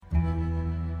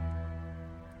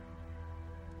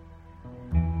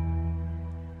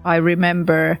I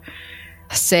remember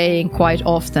saying quite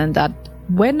often that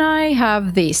when I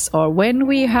have this or when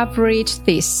we have reached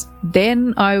this,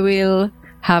 then I will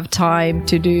have time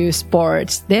to do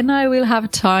sports. Then I will have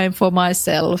time for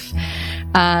myself.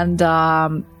 And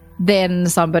then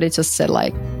somebody just said,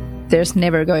 like, there's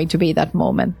never going to be that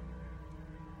moment.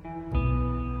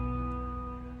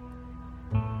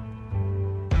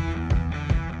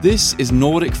 This is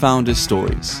Nordic Founders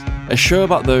Stories, a show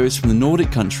about those from the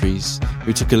Nordic countries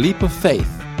who took a leap of faith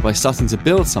by starting to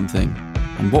build something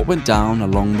and what went down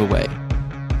along the way.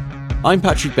 I'm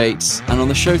Patrick Bates, and on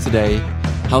the show today,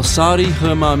 how Sari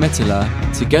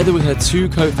Hurma-Mettila, together with her two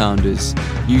co-founders,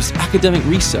 used academic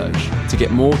research to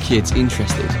get more kids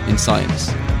interested in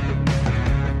science.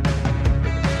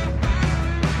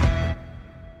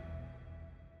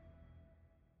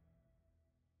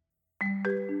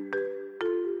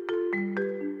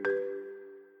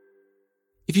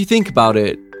 If you think about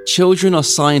it, children are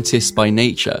scientists by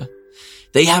nature.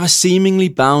 They have a seemingly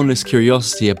boundless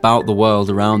curiosity about the world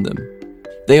around them.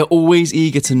 They are always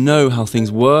eager to know how things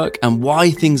work and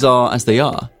why things are as they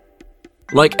are.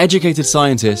 Like educated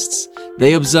scientists,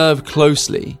 they observe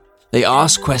closely, they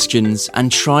ask questions and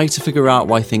try to figure out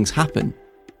why things happen.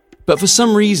 But for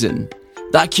some reason,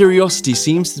 that curiosity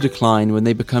seems to decline when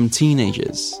they become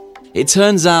teenagers. It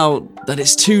turns out that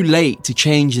it's too late to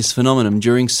change this phenomenon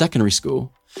during secondary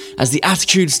school, as the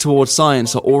attitudes towards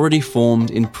science are already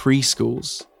formed in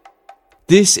preschools.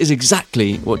 This is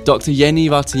exactly what Dr. Jenny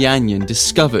Vartiainen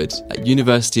discovered at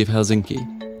University of Helsinki.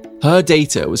 Her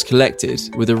data was collected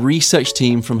with a research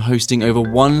team from hosting over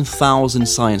 1,000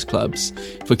 science clubs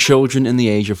for children in the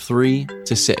age of 3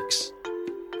 to 6.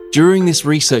 During this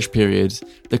research period,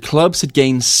 the clubs had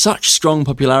gained such strong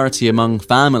popularity among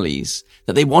families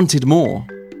that they wanted more.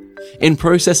 In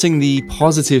processing the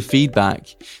positive feedback,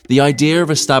 the idea of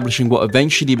establishing what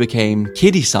eventually became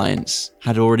Kide Science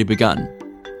had already begun.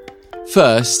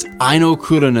 First, Aino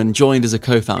Kuronen joined as a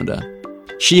co-founder.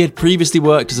 She had previously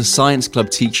worked as a science club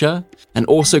teacher and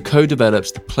also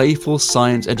co-developed the playful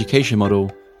science education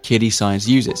model Kide Science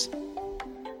uses.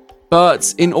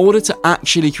 But in order to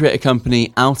actually create a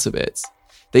company out of it,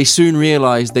 they soon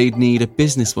realized they'd need a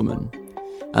businesswoman.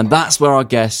 And that's where our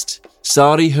guest,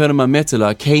 Sari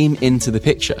Hurma-Mettila, came into the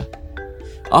picture.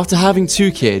 After having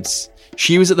 2 kids,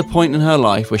 she was at the point in her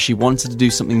life where she wanted to do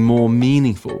something more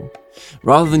meaningful,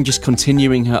 rather than just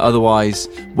continuing her otherwise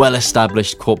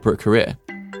well-established corporate career.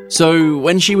 So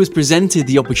when she was presented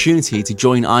the opportunity to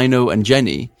join Aino and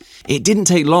Jenny, it didn't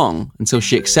take long until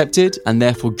she accepted and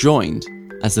therefore joined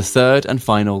as the third and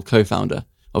final co-founder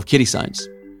of Kide Science.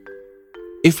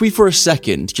 If we for a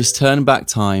second just turn back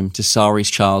time to Sari's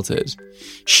childhood,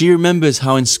 she remembers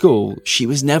how in school she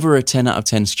was never a 10 out of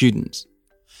 10 student.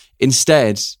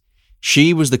 Instead,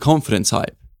 she was the confident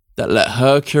type that let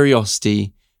her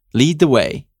curiosity lead the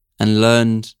way and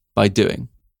learned by doing.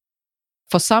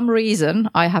 For some reason,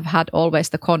 I have had always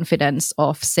the confidence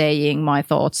of saying my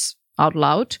thoughts out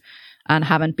loud and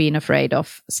haven't been afraid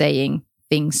of saying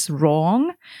things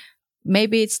wrong.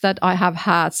 Maybe it's that I have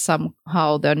had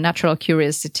somehow the natural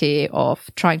curiosity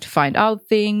of trying to find out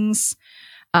things.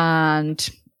 And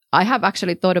I have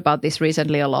actually thought about this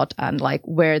recently a lot and like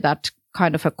where that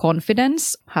kind of a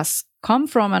confidence has come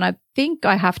from. And I think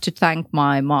I have to thank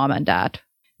my mom and dad.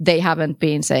 They haven't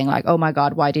been saying like, oh my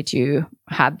God, why did you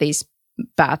have this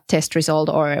bad test result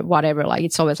or whatever? Like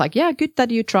it's always like, yeah, good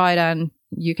that you tried and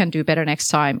you can do better next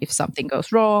time if something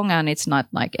goes wrong and it's not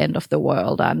like end of the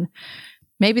world. And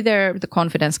maybe the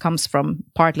confidence comes from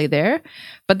partly there.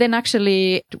 But then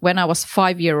actually, when I was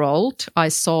 5-year-old, I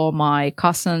saw my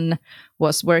cousin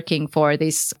was working for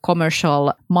this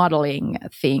commercial modeling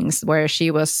things where she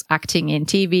was acting in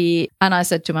TV. And I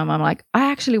said to my mom, like,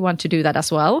 I actually want to do that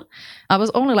as well. I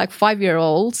was only like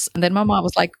 5-year-old. And then my mom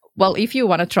was like, well, if you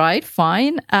want to try it,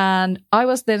 fine. And I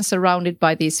was then surrounded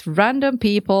by these random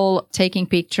people taking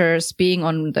pictures, being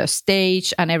on the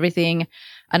stage and everything.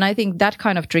 And I think that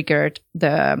kind of triggered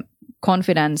the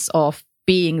confidence of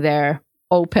being there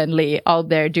openly out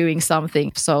there doing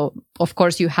something. So, of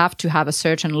course, you have to have a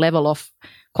certain level of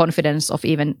confidence of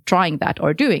even trying that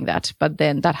or doing that. But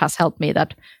then that has helped me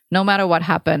that no matter what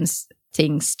happens,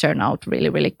 things turn out really,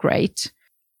 really great.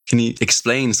 Can you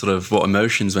explain sort of what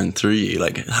emotions went through you?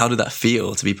 Like, how did that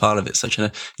feel to be part of it at such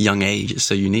a young age? It's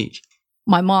so unique.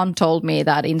 My mom told me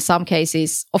that in some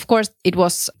cases, of course, it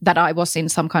was that I was in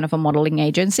some kind of a modeling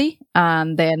agency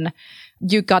And then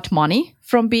you got money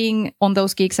from being on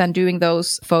those gigs and doing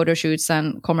those photo shoots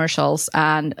and commercials.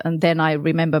 And then I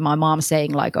remember my mom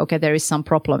saying like, okay, there is some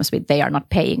problems with they are not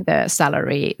paying the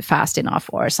salary fast enough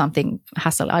or something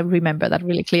hassle. I remember that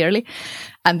really clearly.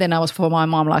 And then I was for my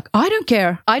mom like, I don't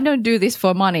care. I don't do this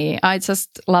for money. I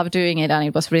just love doing it. And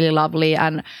it was really lovely.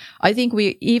 And I think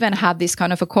we even had this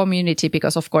kind of a community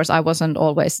because, of course, I wasn't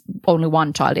always only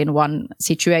one child in one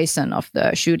situation of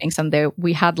the shootings. And there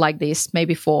we had like this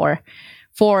maybe four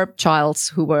childs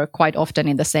who were quite often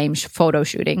in the same photo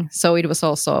shooting. So it was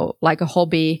also like a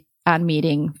hobby and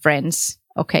meeting friends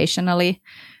occasionally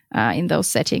in those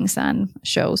settings and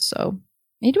shows. So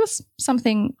it was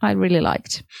something I really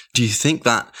liked. Do you think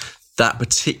that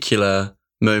particular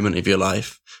moment of your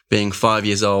life, being 5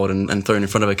 years old and thrown in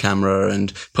front of a camera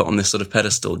and put on this sort of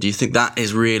pedestal, do you think that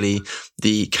is really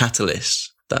the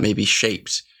catalyst that maybe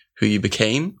shaped who you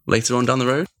became later on down the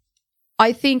road?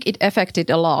 I think it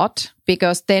affected a lot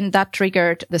because then that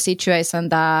triggered the situation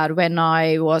that when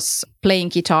I was playing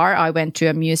guitar, I went to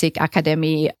a music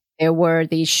academy. There were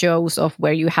these shows of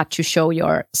where you had to show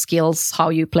your skills, how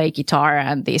you play guitar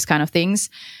and these kind of things.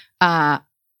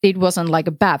 It wasn't like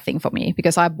a bad thing for me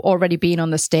because I've already been on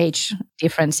the stage,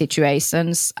 different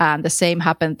situations. And the same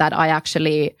happened that I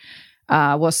actually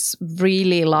was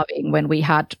really loving when we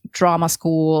had drama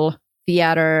school,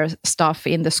 theater stuff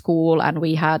in the school, and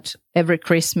we had every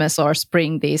Christmas or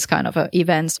spring these kind of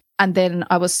events. And then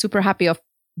I was super happy of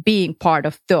being part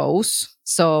of those.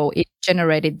 So it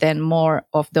generated then more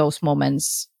of those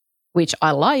moments, which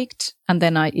I liked. And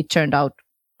then it turned out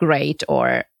great,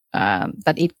 or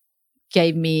that it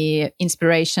gave me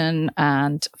inspiration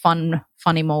and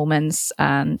funny moments.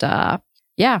 And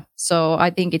so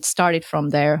I think it started from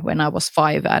there when I was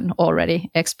 5 and already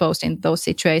exposed in those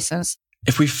situations.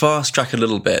 If we fast track a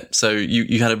little bit, so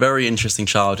you had a very interesting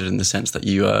childhood in the sense that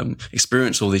you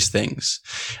experienced all these things.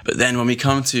 But then when we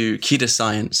come to Kide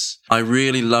Science, I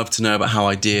really love to know about how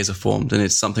ideas are formed. And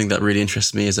it's something that really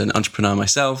interests me as an entrepreneur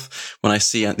myself. When I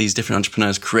see these different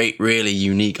entrepreneurs create really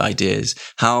unique ideas,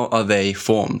 how are they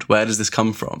formed? Where does this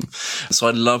come from? So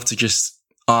I'd love to just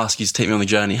ask you to take me on the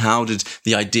journey. How did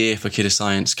the idea for Kide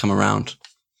Science come around?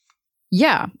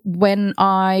 Yeah, when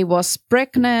I was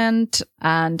pregnant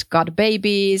and got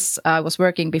babies, I was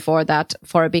working before that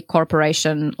for a big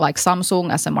corporation like Samsung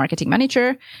as a marketing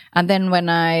manager. And then when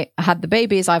I had the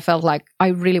babies, I felt like I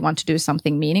really want to do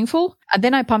something meaningful. And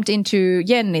then I bumped into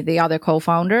Jenny, the other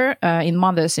co-founder in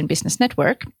Mothers in Business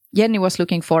Network. Jenny was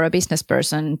looking for a business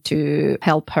person to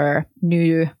help her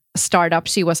new startup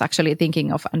she was actually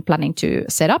thinking of and planning to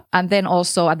set up. And then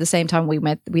also at the same time, we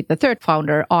met with the third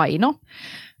founder, Aino.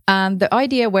 And the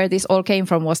idea where this all came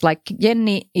from was like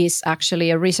Jenny is actually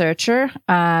a researcher,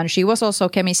 and she was also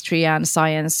chemistry and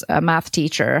science math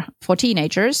teacher for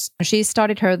teenagers. She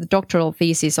started her doctoral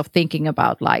thesis of thinking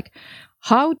about like,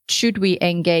 how should we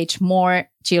engage more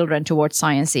children towards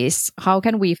sciences? How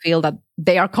can we feel that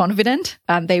they are confident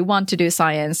and they want to do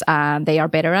science and they are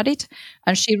better at it?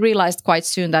 And she realized quite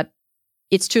soon that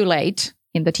it's too late.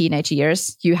 In the teenage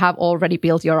years, you have already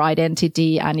built your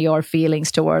identity and your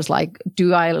feelings towards like,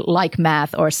 do I like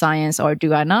math or science or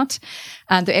do I not?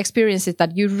 And the experience is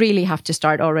that you really have to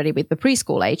start already with the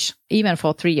preschool age, even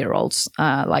for 3-year-olds,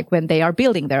 like when they are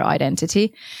building their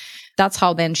identity. That's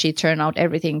how then she turned out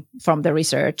everything from the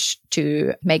research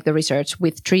to make the research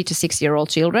with 3 to 6-year-old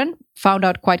children. Found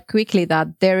out quite quickly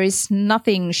that there is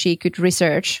nothing she could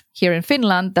research here in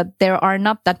Finland, that there are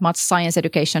not that much science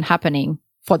education happening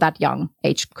for that young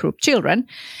age group children.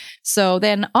 So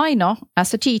then Aino,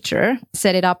 as a teacher,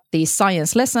 set it up these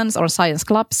science lessons or science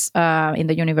clubs in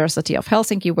the University of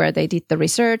Helsinki where they did the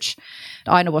research.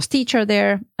 Aino was teacher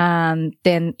there. And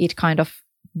then it kind of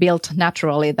built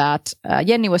naturally that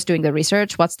Jenny was doing the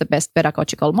research, what's the best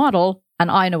pedagogical model? And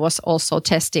Aino was also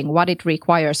testing what it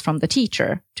requires from the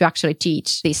teacher to actually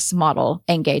teach this model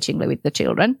engagingly with the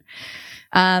children.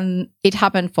 And it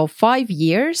happened for 5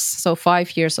 years, so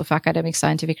 5 years of academic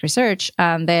scientific research.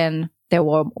 And then there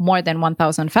were more than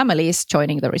 1,000 families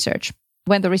joining the research.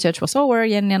 When the research was over,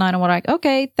 Jenny and I were like,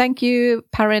 okay, thank you,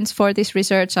 parents, for this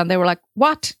research. And they were like,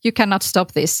 what? You cannot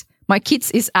stop this. My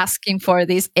kids is asking for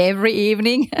this every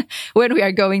evening when we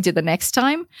are going to the next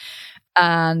time.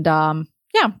 And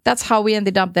that's how we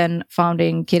ended up then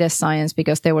founding Kide Science,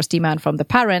 because there was demand from the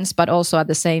parents, but also at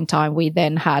the same time, we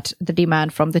then had the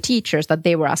demand from the teachers that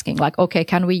they were asking like, okay,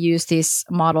 can we use this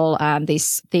model and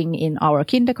this thing in our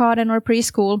kindergarten or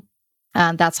preschool?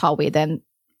 And that's how we then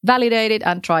validated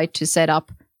and tried to set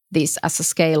up this as a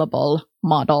scalable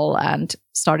model and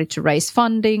started to raise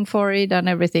funding for it and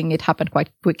everything. It happened quite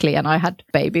quickly and I had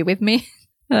baby with me.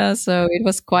 So it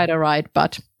was quite a ride,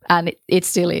 but And it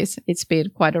still is. It's been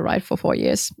quite a ride for 4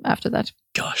 years after that.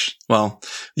 Gosh. Well,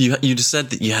 you just said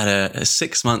that you had a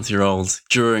 6-month-year-old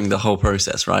during the whole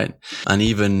process, right? And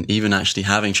even actually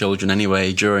having children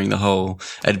anyway during the whole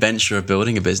adventure of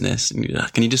building a business.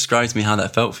 Can you describe to me how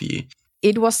that felt for you?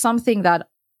 It was something that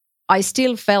I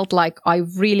still felt like I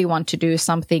really want to do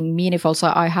something meaningful.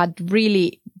 So I had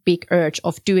really big urge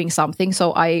of doing something.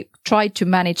 So I tried to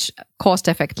manage cost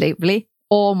effectively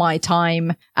all my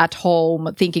time at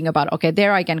home, thinking about, okay,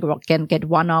 there I can get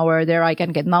 1 hour, there I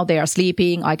can get, now they are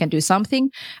sleeping, I can do something.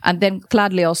 And then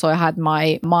gladly also I had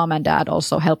my mom and dad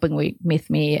also helping with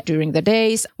me during the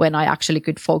days when I actually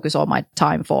could focus all my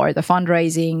time for the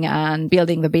fundraising and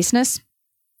building the business.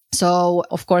 So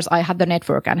of course I had the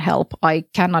network and help. I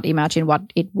cannot imagine what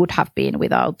it would have been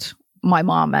without my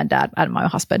mom and dad and my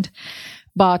husband.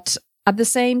 But at the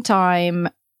same time,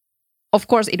 of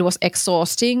course it was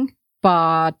exhausting,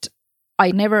 but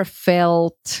I never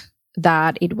felt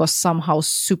that it was somehow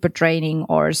super draining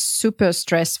or super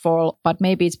stressful. But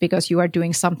maybe it's because you are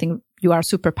doing something you are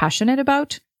super passionate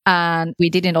about. And we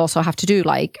didn't also have to do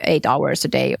like 8 hours a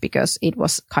day because it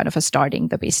was kind of starting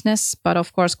the business. But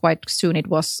of course, quite soon it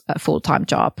was a full-time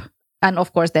job. And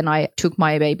of course, then I took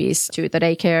my babies to the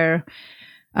daycare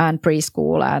and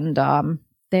preschool. And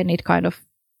then it kind of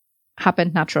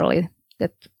happened naturally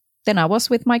that then I was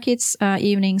with my kids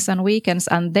evenings and weekends.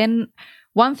 And then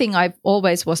one thing I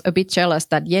always was a bit jealous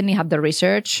that Jenny had the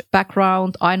research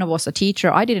background. Aino was a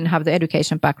teacher. I didn't have the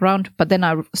education background. But then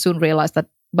I soon realized that,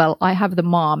 well, I have the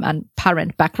mom and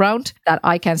parent background that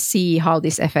I can see how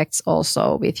this affects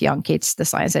also with young kids, the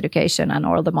science education and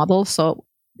all the models. So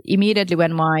immediately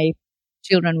when my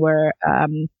children were,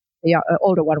 the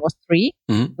older one was 3,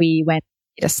 we went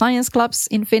to the science clubs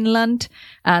in Finland.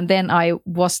 And then I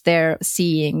was there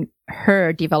seeing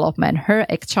her development, her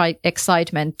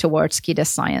excitement towards Kide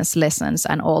Science lessons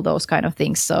and all those kind of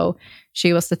things. So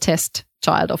she was the test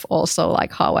child of also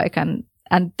like how I can.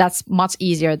 And that's much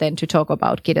easier than to talk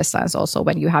about Kide Science also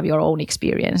when you have your own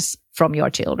experience from your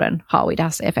children, how it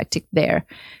has affected their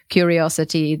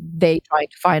curiosity. They try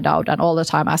to find out and all the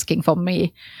time asking from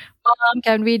me, Mom,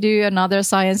 can we do another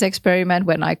science experiment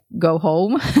when I go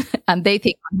home? And they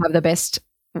think I have the best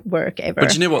work ever.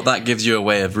 But you know what? That gives you a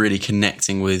way of really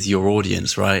connecting with your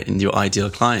audience, right? And your ideal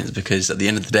clients, because at the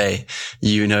end of the day,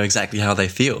 you know exactly how they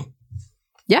feel.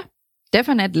 Yeah.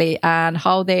 Definitely. And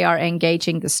how they are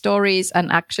engaging the stories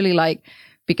and actually like,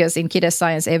 because in Kide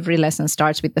Science, every lesson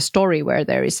starts with the story where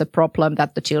there is a problem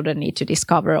that the children need to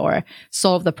discover or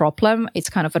solve the problem. It's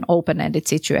kind of an open-ended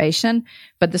situation.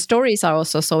 But the stories are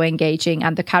also so engaging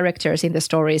and the characters in the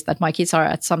stories that my kids are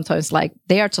at sometimes like,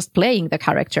 they are just playing the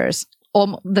characters.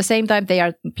 The same time they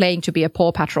are playing to be a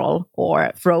Paw Patrol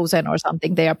or Frozen or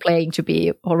something. They are playing to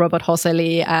be Robot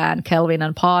Hoseli and Kelvin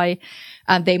and Pi.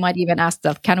 And they might even ask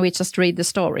that, can we just read the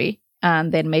story?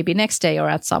 And then maybe next day or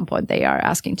at some point they are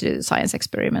asking to do the science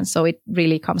experiment. So it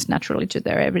really comes naturally to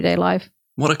their everyday life.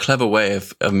 What a clever way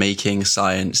of making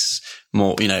science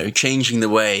more, changing the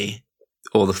way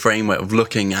or the framework of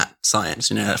looking at science,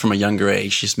 from a younger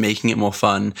age, just making it more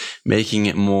fun, making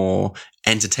it more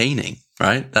entertaining,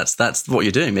 right? That's what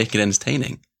you're doing, making it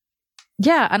entertaining.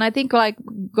 Yeah. And I think like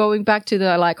going back to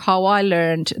the, like how I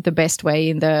learned the best way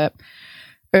in the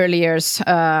early years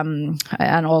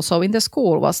and also in the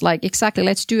school was like, exactly,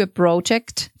 let's do a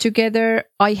project together.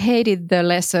 I hated the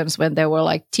lessons when they were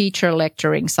like teacher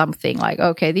lecturing something like,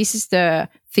 okay, this is the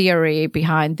theory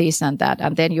behind this and that,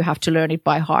 and then you have to learn it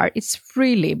by heart. It's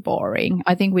really boring.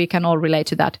 I think we can all relate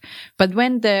to that. But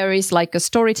when there is like a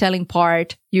storytelling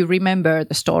part, you remember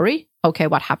the story. Okay,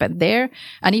 what happened there?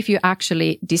 And if you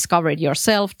actually discover it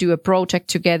yourself, do a project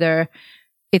together,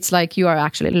 it's like you are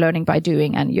actually learning by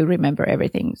doing and you remember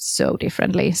everything so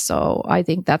differently. So I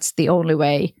think that's the only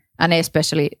way. And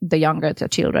especially the younger the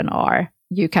children are,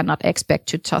 you cannot expect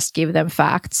to just give them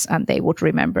facts and they would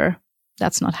remember.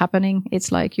 That's not happening. It's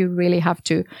like you really have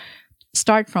to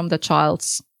start from the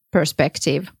child's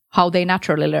perspective, how they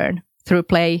naturally learn through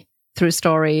play, through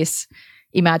stories,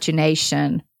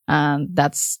 imagination. And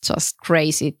that's just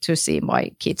crazy to see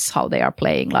my kids, how they are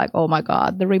playing. Like, oh my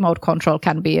God, the remote control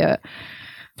can be a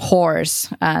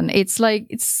horse. And it's like,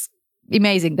 it's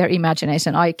amazing, their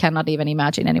imagination. I cannot even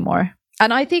imagine anymore.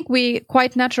 And I think we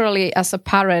quite naturally as a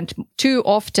parent, too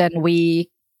often we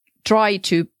try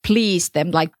to please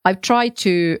them. Like I've tried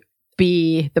to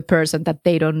be the person that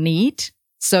they don't need.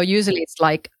 So usually it's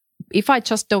like, if I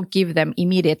just don't give them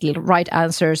immediately right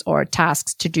answers or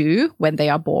tasks to do when they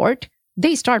are bored,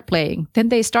 they start playing. Then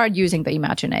they start using the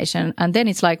imagination. And then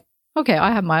it's like, okay,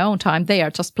 I have my own time. They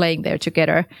are just playing there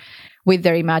together. with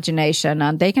their imagination,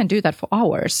 and they can do that for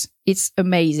hours. It's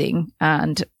amazing.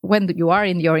 And when you are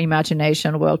in your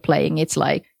imagination world playing, it's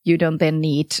like you don't then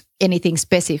need anything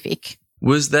specific.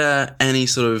 Was there any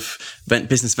sort of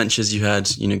business ventures you had,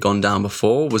 gone down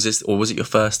before? Was it your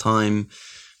first time?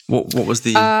 What was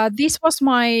the? This was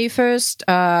my first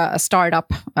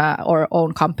startup or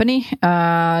own company.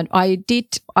 I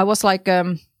was like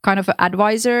kind of an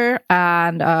advisor,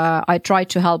 and I tried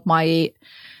to help my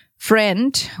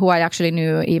friend, who I actually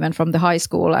knew even from the high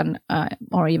school and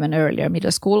or even earlier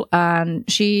middle school, and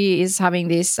she is having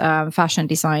this fashion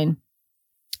design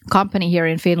company here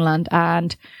in Finland,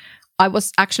 and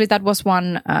that was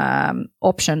one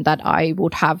option that I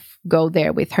would have go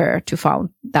there with her to found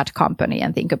that company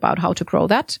and think about how to grow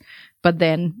that. But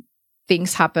then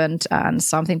things happened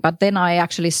but then I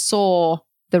actually saw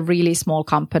the really small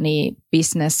company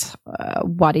business,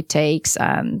 what it takes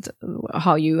and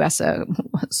how you as a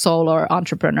solo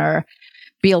entrepreneur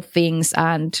build things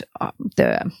and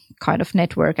the kind of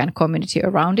network and community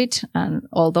around it and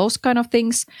all those kind of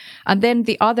things. And then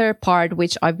the other part,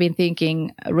 which I've been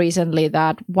thinking recently,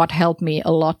 that what helped me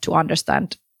a lot to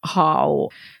understand how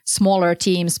smaller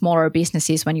teams, smaller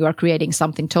businesses, when you are creating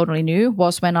something totally new,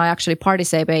 was when I actually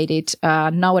participated.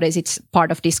 Nowadays, it's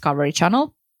part of Discovery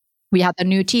Channel. We had a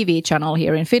new TV channel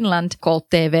here in Finland called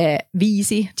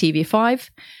TV5.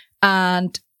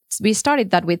 And we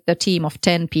started that with a team of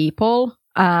 10 people.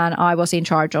 And I was in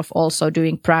charge of also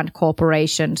doing brand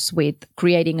cooperations with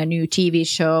creating a new TV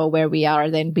show where we are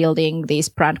then building these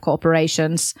brand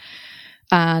cooperations.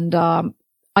 And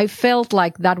I felt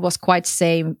like that was quite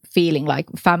same feeling, like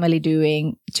family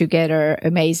doing together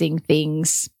amazing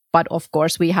things. But of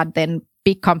course, we had then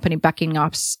big company backing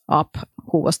us up,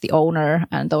 who was the owner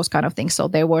and those kind of things. So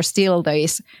there were still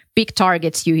these big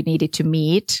targets you needed to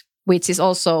meet, which is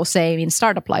also same in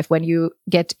startup life. When you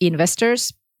get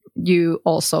investors, you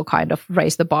also kind of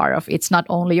raise the bar of it's not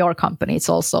only your company, it's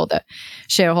also the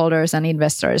shareholders and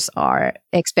investors are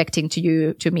expecting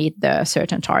you to meet the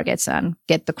certain targets and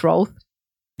get the growth.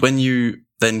 When you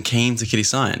then came to Kide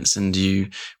Science and you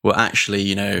were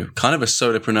actually, kind of a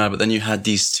solopreneur, but then you had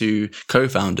these two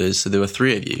co-founders, so there were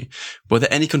three of you. Were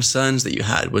there any concerns that you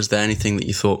had? Was there anything that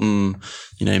you thought,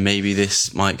 maybe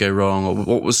this might go wrong? Or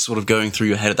what was sort of going through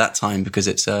your head at that time? Because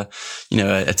it's a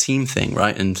team thing,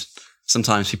 right? And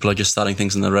sometimes people are just starting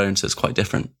things on their own, so it's quite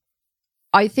different.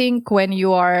 I think when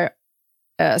you are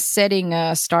setting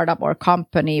a startup or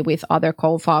company with other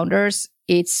co-founders,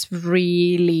 it's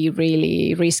really,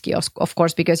 really risky, of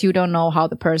course, because you don't know how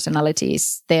the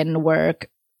personalities then work.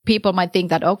 People might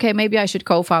think that, okay, maybe I should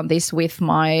co-found this with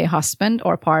my husband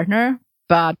or partner,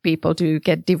 but people do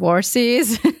get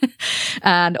divorces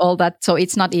and all that. So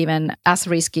it's not even as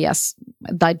risky as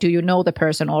that. Do you know the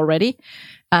person already?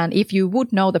 And if you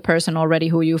would know the person already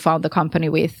who you found the company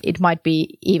with, it might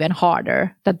be even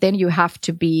harder. That then you have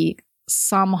to be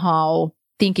somehow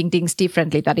thinking things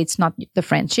differently, that it's not the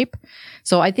friendship.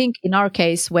 So I think in our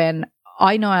case, when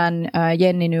Aino and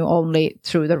Jenny knew only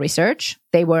through the research,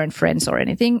 they weren't friends or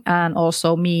anything. And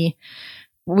also me,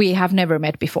 we have never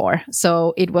met before.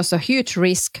 So it was a huge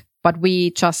risk, but we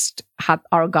just had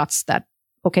our guts that,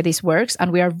 okay, this works.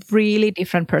 And we are really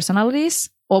different personalities,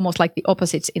 almost like the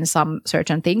opposites in some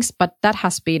certain things. But that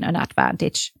has been an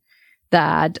advantage,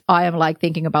 that I am like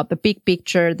thinking about the big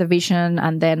picture, the vision,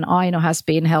 and then Aino has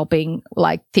been helping,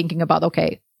 like thinking about,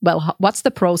 okay, well, what's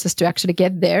the process to actually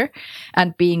get there,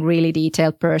 and being really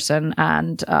detailed person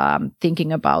and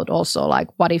thinking about also like,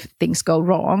 what if things go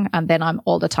wrong? And then I'm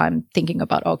all the time thinking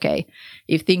about, okay,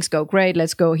 if things go great,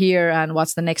 let's go here, and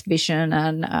what's the next vision,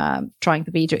 and trying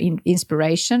to be the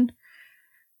inspiration.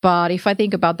 But if I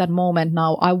think about that moment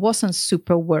now, I wasn't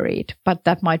super worried, but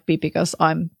that might be because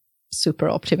I'm super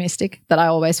optimistic, that I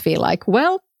always feel like,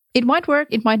 well, it might work,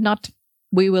 it might not,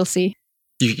 we will see.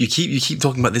 You keep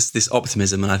talking about this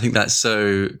optimism, and I think that's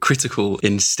so critical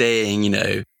in staying,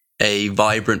 a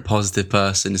vibrant, positive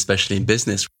person, especially in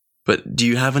business. But do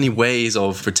you have any ways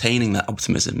of retaining that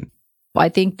optimism? I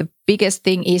think the biggest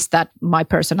thing is that my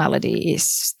personality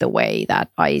is the way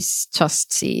that I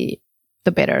just see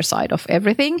the better side of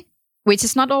everything, which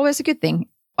is not always a good thing.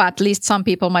 At least some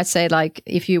people might say, like,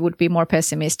 if you would be more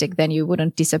pessimistic, then you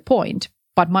wouldn't disappoint.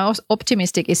 But my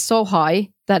optimistic is so high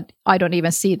that I don't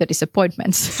even see the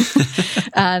disappointments.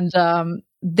 And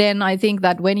then I think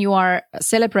that when you are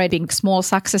celebrating small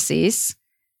successes,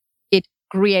 it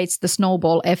creates the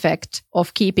snowball effect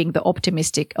of keeping the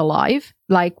optimistic alive.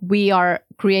 Like, we are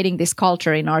creating this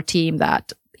culture in our team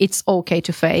that it's okay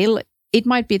to fail. It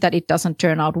might be that it doesn't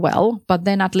turn out well, but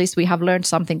then at least we have learned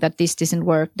something, that this doesn't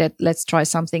work, that let's try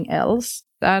something else.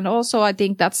 And also, I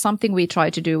think that's something we try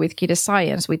to do with Kide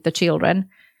Science with the children,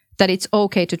 that it's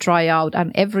okay to try out.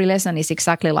 And every lesson is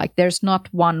exactly like, there's not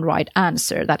one right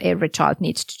answer that every child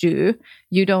needs to do.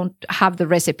 You don't have the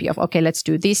recipe of, okay, let's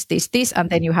do this, this, this,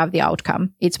 and then you have the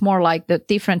outcome. It's more like the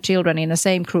different children in the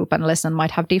same group and lesson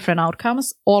might have different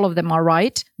outcomes. All of them are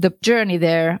right. The journey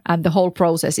there and the whole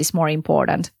process is more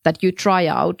important, that you try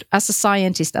out as a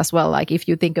scientist as well. Like if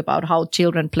you think about how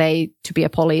children play to be a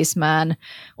policeman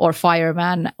or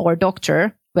fireman or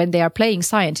doctor, when they are playing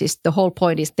scientist, the whole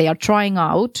point is they are trying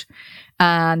out,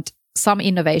 and some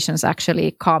innovations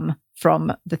actually come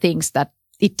from the things that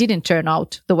it didn't turn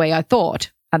out the way I thought.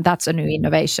 And that's a new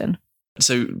innovation.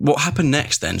 So what happened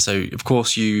next then? So of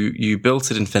course you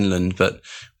built it in Finland, but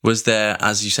was there,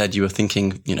 as you said, you were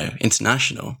thinking,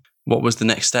 international. What was the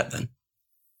next step then?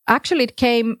 Actually, it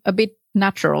came a bit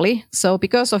naturally. So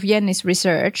because of Jenni's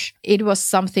research, it was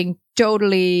something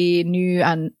totally new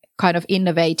and kind of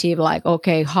innovative, like,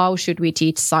 okay, how should we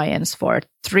teach science for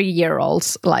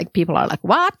 3-year-olds? Like people are like,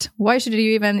 what? Why should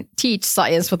you even teach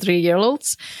science for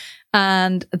 3-year-olds?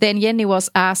 And then Jenni was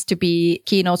asked to be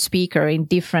keynote speaker in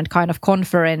different kind of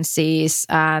conferences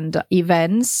and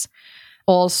events.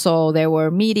 Also, there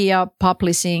were media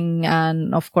publishing,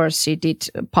 and of course, she did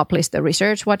publish the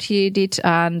research, what she did.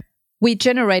 And we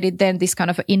generated then this kind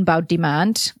of inbound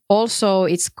demand. Also,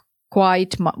 it's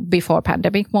quite before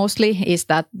pandemic mostly, is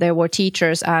that there were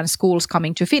teachers and schools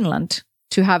coming to Finland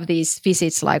to have these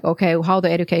visits, like, okay, how the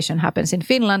education happens in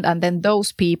Finland. And then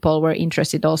those people were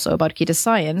interested also about Kide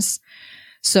Science.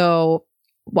 So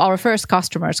our first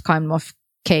customers kind of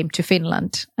came to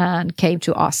Finland and came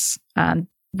to us, and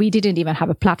we didn't even have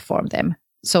a platform then.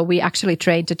 So we actually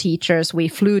trained the teachers. We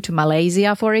flew to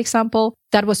Malaysia, for example.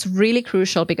 That was really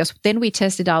crucial because then we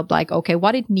tested out like, okay,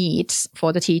 what it needs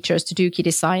for the teachers to do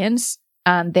Kide Science.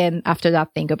 And then after that,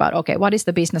 think about, okay, what is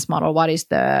the business model? What is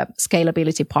the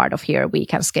scalability part of here? We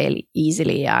can scale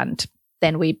easily. And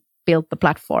then we built the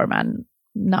platform, and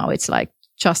now it's like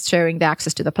just sharing the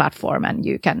access to the platform, and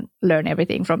you can learn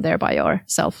everything from there by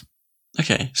yourself.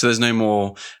 Okay, so there's no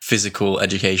more physical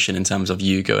education in terms of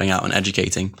you going out and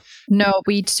educating? No,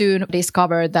 we soon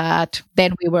discovered that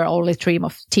then we were only team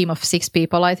of 6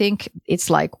 people, I think. It's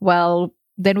like, well,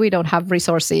 then we don't have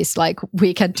resources. Like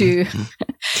we can do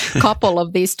a couple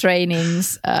of these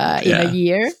trainings in a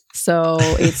year. So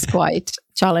it's quite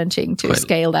challenging to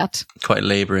scale that. Quite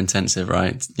labor intensive,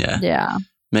 right? Yeah.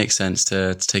 Makes sense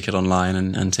to take it online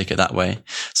and take it that way.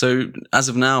 So as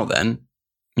of now then,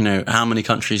 how many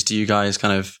countries do you guys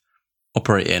kind of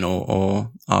operate in or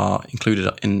are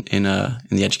included in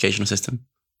the educational system?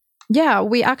 Yeah,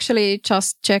 we actually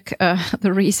just check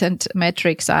the recent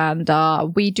metrics, and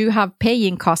we do have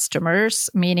paying customers,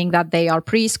 meaning that they are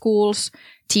preschools,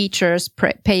 teachers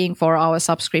paying for our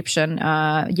subscription,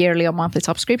 yearly or monthly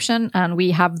subscription. And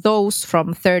we have those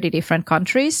from 30 different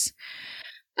countries.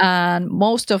 And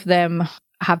most of them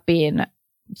have been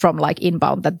from like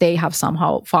inbound, that they have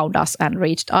somehow found us and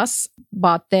reached us.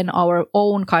 But then our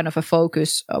own kind of a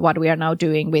focus, what we are now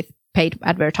doing with paid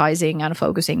advertising and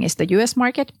focusing, is the US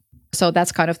market. So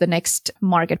that's kind of the next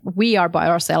market. We are by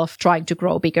ourselves trying to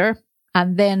grow bigger.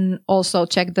 And then also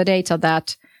check the data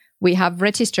that we have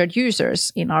registered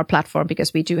users in our platform,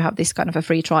 because we do have this kind of a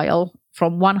free trial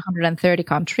from 130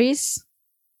 countries.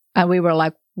 And we were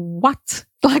like, what?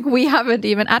 Like we haven't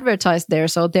even advertised there.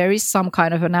 So there is some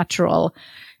kind of a natural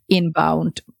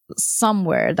inbound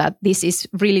somewhere that this is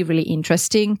really, really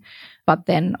interesting. But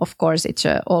then, of course, it's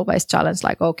always challenge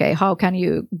like, okay, how can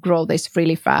you grow this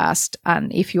really fast?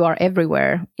 And if you are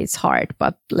everywhere, it's hard.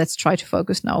 But let's try to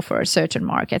focus now for certain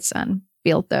markets and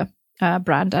build the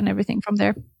brand and everything from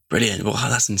there. Brilliant. Well,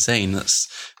 that's insane. That's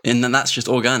just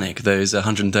organic, those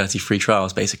 130 free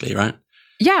trials, basically, right?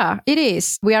 Yeah, it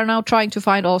is. We are now trying to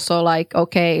find also like,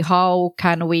 okay, how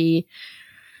can we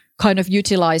kind of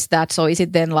utilize that? So is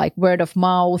it then like word of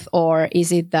mouth, or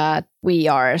is it that we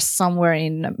are somewhere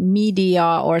in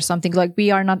media or something? Like we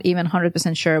are not even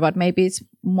 100% sure, but maybe it's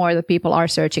more that people are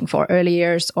searching for early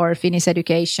years or Finnish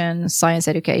education, science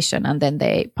education, and then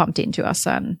they pumped into us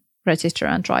and register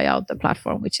and try out the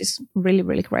platform, which is really,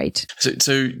 really great.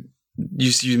 So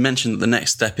you mentioned that the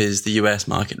next step is the US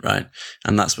market, right?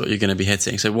 And that's what you're going to be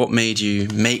hitting. So what made you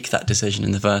make that decision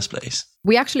in the first place?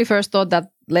 We actually first thought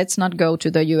that let's not go to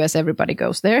the US, everybody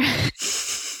goes there.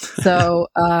 So,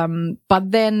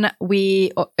 but then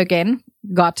we again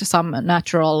got some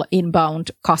natural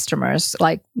inbound customers,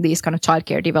 like these kind of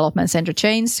childcare development center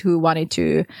chains who wanted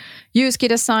to use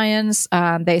Kide Science,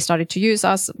 and they started to use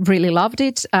us, really loved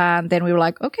it. And then we were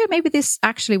like, okay, maybe this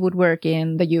actually would work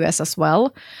in the US as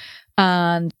well.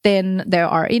 And then there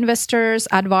are investors,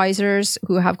 advisors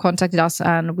who have contacted us,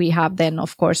 and we have then,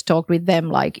 of course, talked with them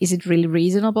like, is it really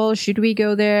reasonable? Should we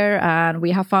go there? And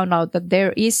we have found out that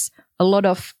there is a lot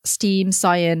of STEAM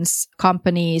science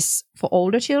companies for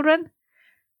older children,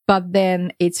 but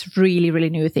then it's really, really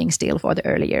new thing still for the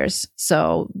early years.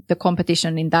 So the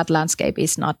competition in that landscape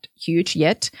is not huge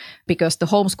yet, because the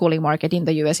homeschooling market in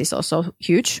the US is also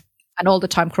huge and all the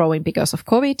time growing because of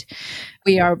COVID.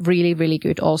 We are really, really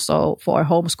good also for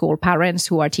homeschool parents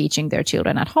who are teaching their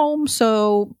children at home.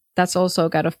 So that's also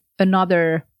kind of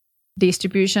another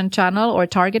distribution channel or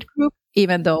target group,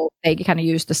 even though they can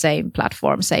use the same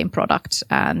platform, same product,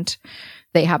 and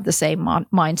they have the same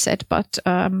mindset. But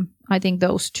I think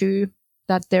those two,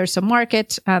 that there's a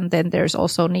market and then there's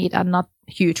also need and not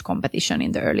huge competition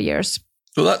in the early years.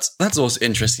 Well, that's also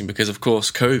interesting because, of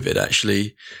course, COVID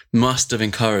actually must have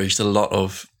encouraged a lot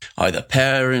of either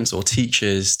parents or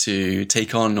teachers to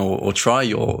take on or try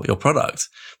your product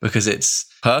because it's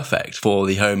perfect for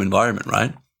the home environment,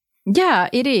 right? Yeah,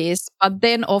 it is. But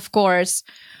then, of course,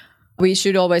 we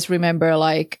should always remember,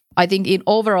 like, I think in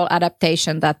overall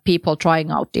adaptation that people trying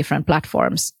out different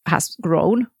platforms has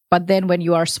grown. But then when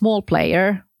you are a small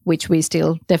player, which we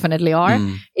still definitely are,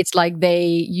 it's like they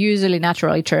usually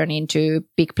naturally turn into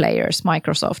big players,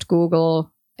 Microsoft,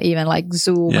 Google, even like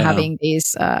Zoom having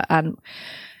these. And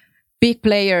big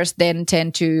players then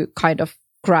tend to kind of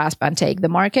grasp and take the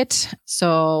market.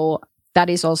 So that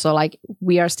is also like,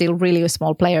 we are still really a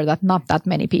small player that not that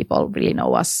many people really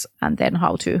know us. And then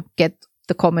how to get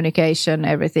the communication,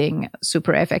 everything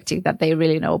super effective that they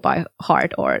really know by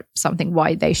heart or something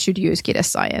why they should use Kide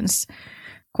Science.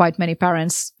 Quite many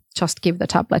parents just give the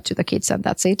tablet to the kids and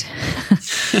that's it.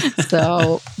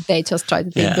 So they just try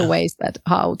to think the ways that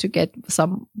how to get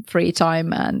some free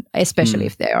time, and especially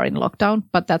if they are in lockdown.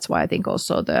 But that's why I think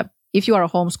also if you are a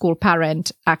homeschool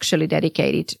parent actually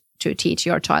dedicated to teach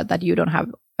your child, that you don't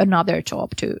have another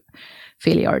job to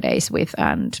fill your days with.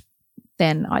 And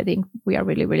then I think we are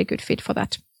really, really good fit for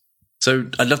that. So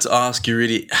I'd love to ask you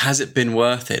really, has it been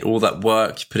worth it? All that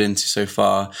work you put into so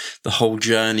far, the whole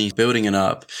journey, building it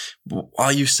up.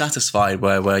 Are you satisfied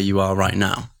where you are right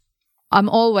now? I'm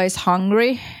always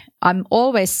hungry. I'm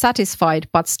always satisfied,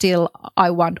 but still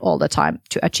I want all the time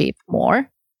to achieve more.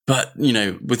 But,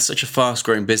 with such a fast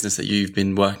growing business that you've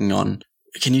been working on,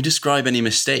 can you describe any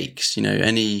mistakes,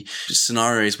 any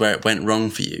scenarios where it went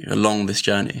wrong for you along this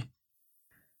journey?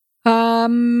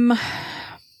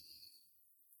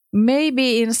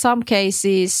 Maybe in some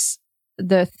cases,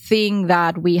 the thing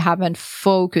that we haven't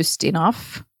focused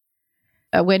enough,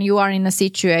 when you are in a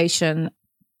situation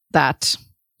that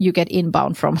you get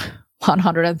inbound from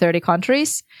 130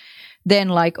 countries, then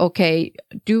like, okay,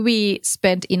 do we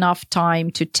spend enough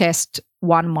time to test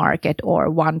one market or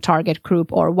one target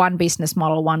group or one business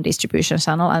model, one distribution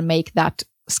channel, and make that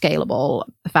scalable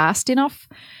fast enough?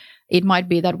 It might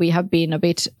be that we have been a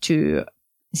bit too,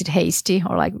 is it hasty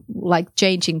or like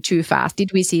changing too fast?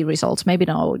 Did we see results? Maybe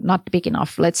no, not big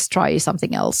enough. Let's try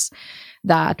something else.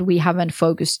 That we haven't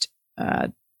focused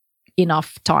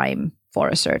enough time for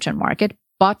a certain market.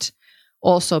 But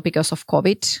also because of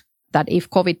COVID, that if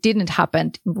COVID didn't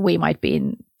happen, we might be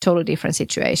in totally different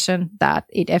situation, that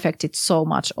it affected so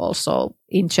much also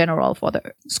in general for the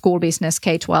school business,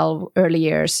 K-12, early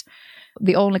years.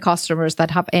 The only customers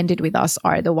that have ended with us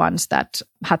are the ones that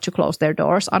had to close their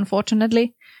doors,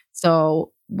 unfortunately.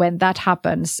 So when that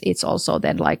happens, it's also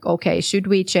then like, okay, should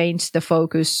we change the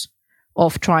focus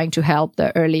of trying to help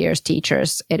the early years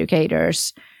teachers,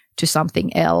 educators to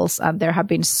something else? And there have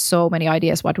been so many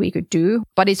ideas what we could do,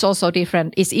 but it's also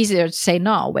different. It's easier to say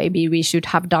now, maybe we should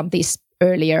have done this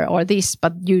earlier or this,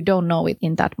 but you don't know it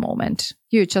in that moment.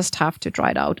 You just have to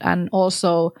try it out. And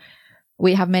also,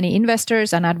 we have many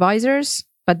investors and advisors,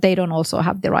 but they don't also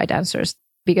have the right answers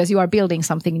because you are building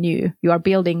something new. You are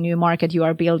building new market. You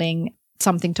are building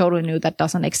something totally new that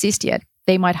doesn't exist yet.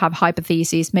 They might have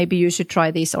hypotheses. Maybe you should try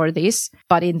this or this,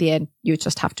 but in the end, you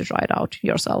just have to try it out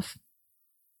yourself.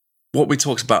 What we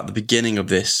talked about at the beginning of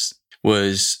this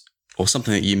was, or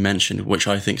something that you mentioned, which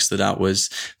I think stood out, was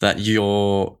that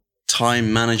your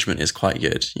time management is quite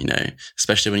good,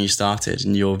 especially when you started,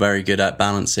 and you're very good at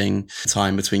balancing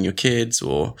time between your kids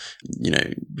or, your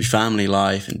family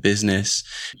life and business.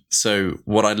 So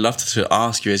what I'd love to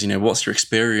ask you is, what's your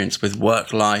experience with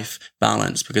work-life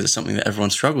balance? Because it's something that everyone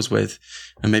struggles with,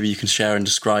 and maybe you can share and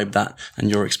describe that and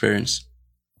your experience.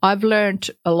 I've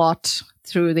learned a lot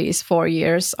through these 4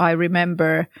 years. I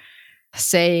remember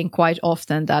saying quite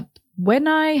often that when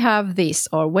I have this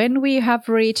or when we have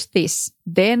reached this,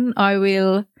 then I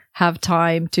will have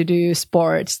time to do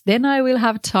sports. Then I will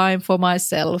have time for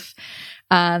myself.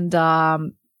 And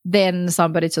then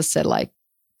somebody just said like,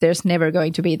 there's never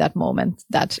going to be that moment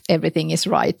that everything is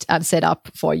right and set up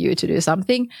for you to do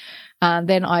something. And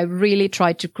then I really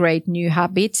tried to create new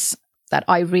habits that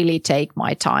I really take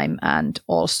my time. And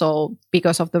also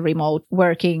because of the remote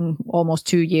working almost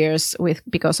 2 years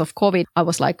because of COVID, I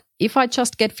was like, if I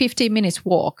just get 15 minutes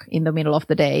walk in the middle of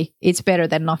the day, it's better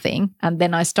than nothing. And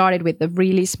then I started with the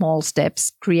really small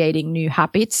steps, creating new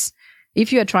habits.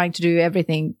 If you are trying to do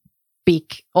everything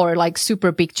big or like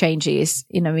super big changes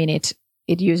in a minute,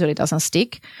 it usually doesn't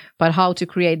stick. But how to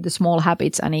create the small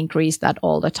habits and increase that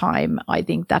all the time, I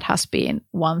think that has been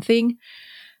one thing.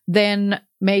 Then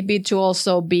maybe to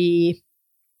also be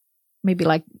maybe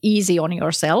like easy on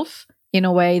yourself in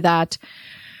a way that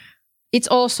it's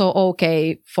also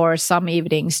okay for some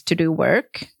evenings to do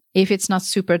work. If it's not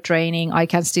super draining, I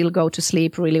can still go to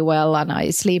sleep really well, and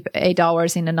I sleep 8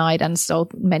 hours in the night and so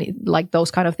many, like those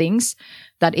kind of things,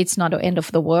 that it's not the end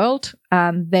of the world.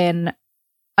 And then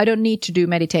I don't need to do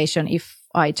meditation if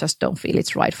I just don't feel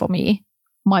it's right for me.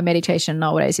 My meditation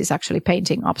nowadays is actually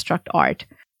painting abstract art.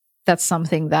 That's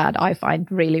something that I find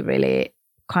really, really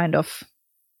kind of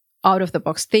out of the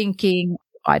box thinking.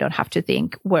 I don't have to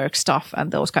think work stuff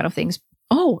and those kind of things.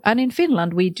 Oh, and in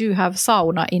Finland, we do have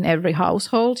sauna in every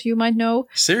household, you might know.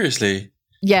 Seriously?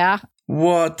 Yeah.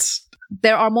 What?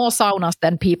 There are more saunas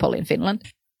than people in Finland.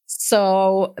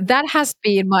 So that has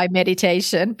been my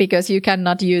meditation, because you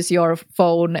cannot use your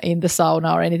phone in the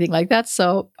sauna or anything like that.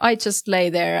 So I just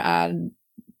lay there and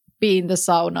be in the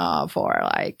sauna for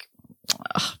like,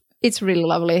 it's really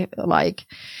lovely. Like,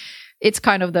 it's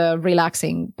kind of the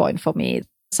relaxing point for me.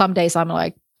 Some days I'm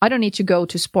like, I don't need to go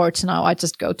to sports now. I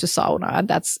just go to sauna, and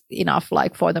that's enough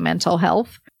like for the mental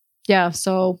health. Yeah.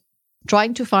 So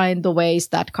trying to find the ways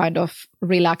that kind of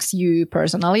relax you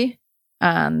personally.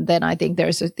 And then I think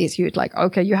there's this huge like,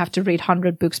 okay, you have to read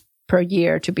 100 books per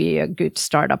year to be a good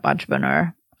startup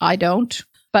entrepreneur. I don't,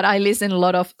 but I listen a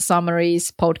lot of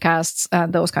summaries, podcasts,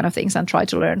 and those kind of things, and try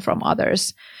to learn from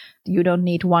others. You don't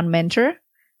need one mentor.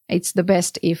 It's the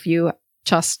best if you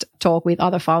just talk with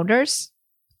other founders,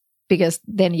 because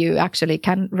then you actually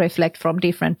can reflect from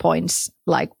different points,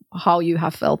 like how you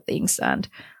have felt things. And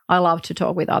I love to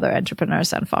talk with other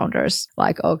entrepreneurs and founders.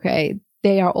 Like, okay,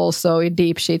 they are also in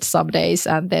deep shit some days.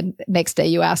 And then next day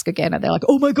you ask again and they're like,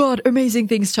 oh my God, amazing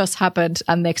things just happened.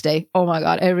 And next day, oh my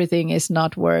God, everything is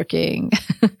not working.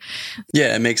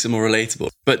 Yeah, it makes it more relatable.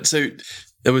 But so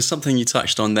there was something you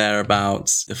touched on there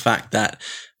about the fact that,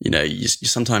 you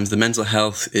sometimes the mental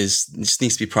health just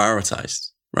needs to be prioritized.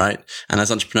 Right. And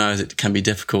as entrepreneurs, it can be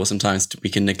difficult. Sometimes we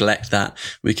can neglect that.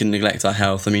 We can neglect our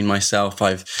health. I mean, myself,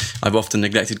 I've often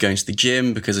neglected going to the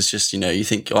gym because it's just, you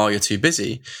think, oh, you're too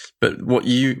busy. But when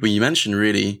you mentioned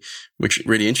which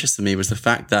really interested me, was the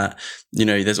fact that,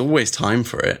 there's always time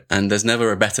for it, and there's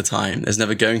never a better time. There's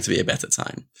never going to be a better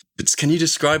time. But can you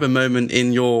describe a moment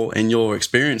in your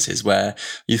experiences where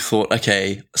you thought,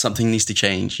 okay, something needs to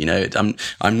change? I'm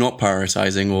not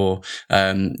prioritizing, or,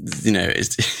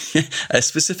 it's a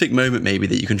specific moment maybe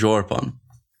that you can draw upon.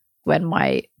 When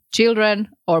my children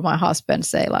or my husband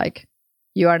say like,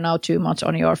 you are now too much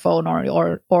on your phone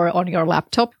or on your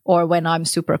laptop, or when I'm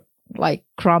super like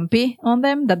grumpy on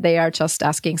them, that they are just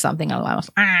asking something and I was,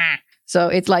 So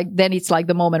it's like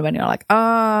the moment when you're like,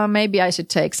 maybe I should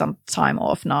take some time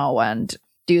off now and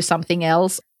do something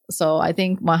else. So I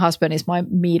think my husband is my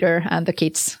meter, and the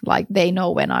kids, like, they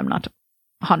know when I'm not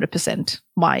 100%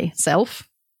 myself.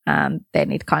 And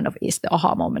then it kind of is the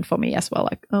aha moment for me as well.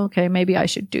 Like, okay, maybe I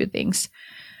should do things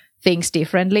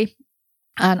differently.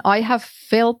 And I have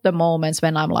felt the moments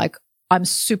when I'm like, I'm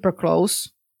super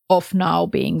close of now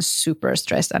being super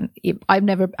stressed. And I've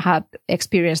never had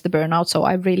experienced the burnout. So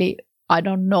I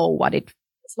don't know what it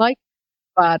feels like,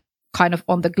 but kind of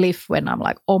on the cliff when I'm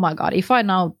like, oh my God, if I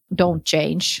now don't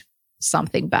change,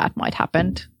 something bad might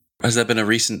happen. Has there been a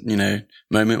recent,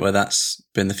 moment where that's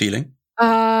been the feeling?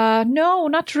 No,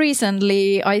 not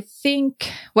recently. I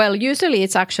think, well, usually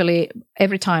it's actually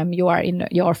every time you are in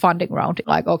your funding round,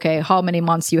 like, okay, how many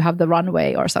months you have the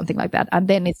runway or something like that. And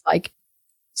then it's like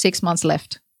 6 months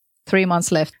left, 3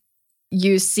 months left.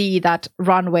 You see that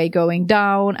runway going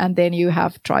down, and then you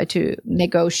have tried to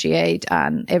negotiate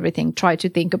and everything, try to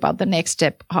think about the next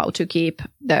step, how to keep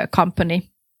the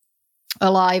company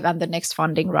alive and the next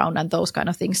funding round and those kind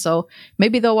of things. So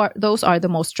maybe those are the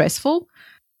most stressful.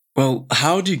 Well,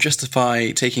 how do you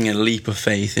justify taking a leap of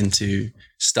faith into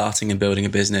starting and building a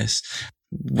business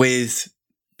with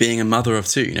being a mother of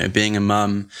two, being a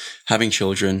mum, having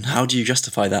children? How do you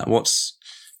justify that? What's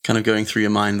kind of going through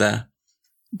your mind there?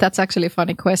 That's actually a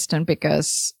funny question,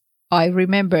 because I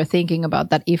remember thinking about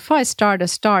that. If I start a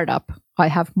startup, I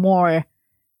have more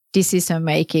decision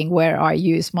making where I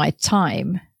use my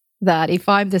time. That if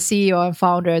I'm the CEO and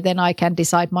founder, then I can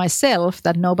decide myself,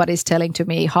 that nobody's telling to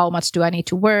me how much do I need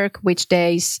to work, which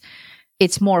days.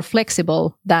 It's more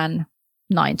flexible than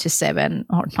 9 to 7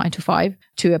 or 9 to 5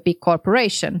 to a big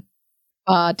corporation.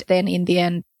 But then in the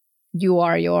end, you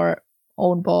are your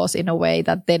own boss in a way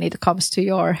that then it comes to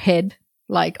your head.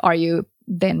 Like, are you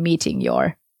then meeting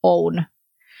your own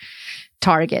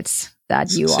targets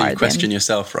that you so are? You question then,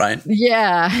 yourself, right?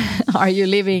 Yeah. Are you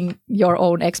living your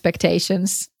own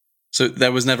expectations? So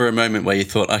there was never a moment where you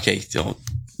thought, okay,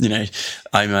 you know,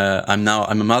 I'm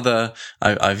a mother.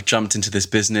 I've jumped into this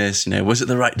business. You know, was it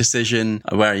the right decision?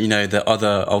 Where, you know, the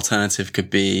other alternative could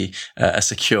be a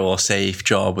secure, safe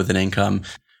job with an income.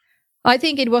 I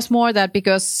think it was more that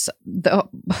because the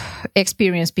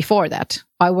experience before that,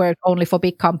 I worked only for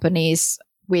big companies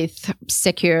with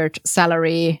secured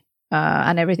salary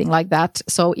and everything like that.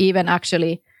 So even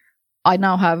actually, I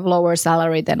now have lower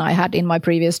salary than I had in my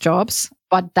previous jobs.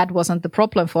 But that wasn't the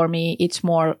problem for me. It's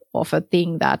more of a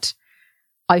thing that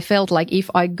I felt like if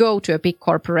I go to a big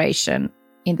corporation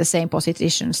in the same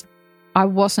positions, I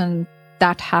wasn't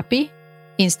that happy,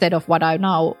 instead of what I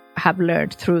now have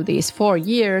learned through these 4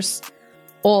 years,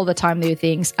 all the time new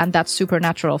things. And that's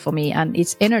supernatural for me. And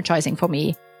it's energizing for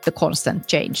me, the constant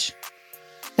change.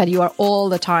 That you are all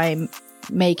the time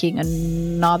making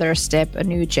another step, a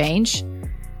new change.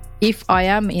 If I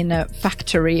am in a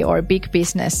factory or a big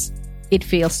business, it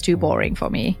feels too boring for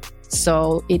me.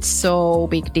 So it's so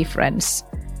big difference.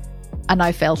 And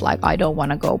I felt like I don't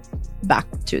want to go back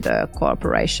to the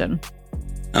corporation.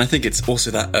 And I think it's also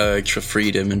that urge for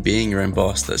freedom and being your own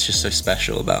boss that's just so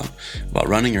special about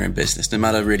running your own business, no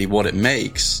matter really what it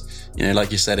makes. You know,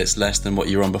 like you said, it's less than what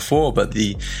you were on before, but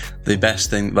the best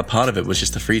thing, the part of it was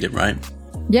just the freedom, right?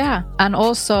 Yeah. And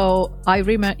also I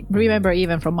remember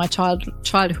even from my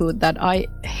childhood that I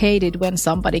hated when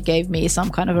somebody gave me some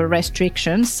kind of a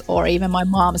restrictions, or even my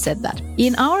mom said that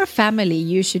in our family,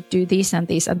 you should do this and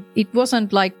this. And it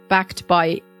wasn't like backed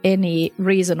by any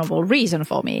reasonable reason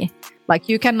for me. Like,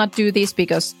 you cannot do this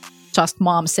because just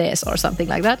mom says or something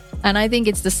like that. And I think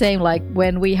it's the same, like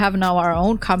when we have now our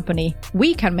own company,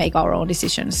 we can make our own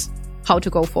decisions how to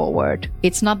go forward.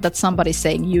 It's not that somebody's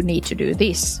saying you need to do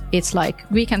this. It's like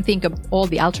we can think of all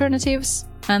the alternatives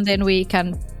and then we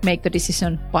can make the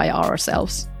decision by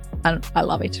ourselves. And I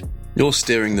love it. You're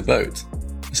steering the boat,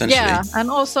 essentially. Yeah. And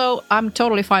also I'm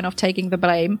totally fine of taking the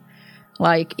blame.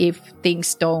 Like if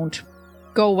things don't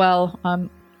go well, I'm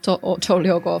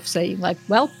totally okay of saying like,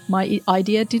 well, my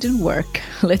idea didn't work.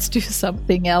 Let's do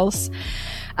something else.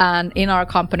 And in our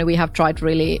company, we have tried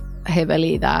really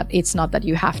heavily that it's not that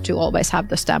you have to always have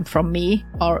the stamp from me.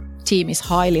 Our team is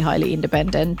highly, highly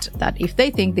independent, that if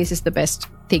they think this is the best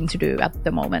thing to do at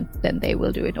the moment, then they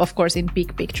will do it. Of course, in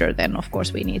big picture, then of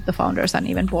course we need the founders and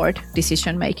even board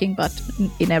decision making. But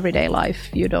in everyday life,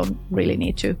 you don't really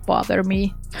need to bother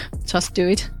me. Just do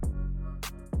it.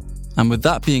 And with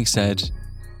that being said,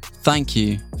 thank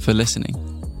you for listening.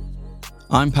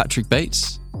 I'm Patrick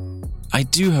Bates. I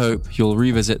do hope you'll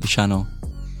revisit the channel.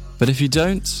 But if you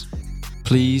don't,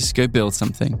 please go build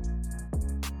something.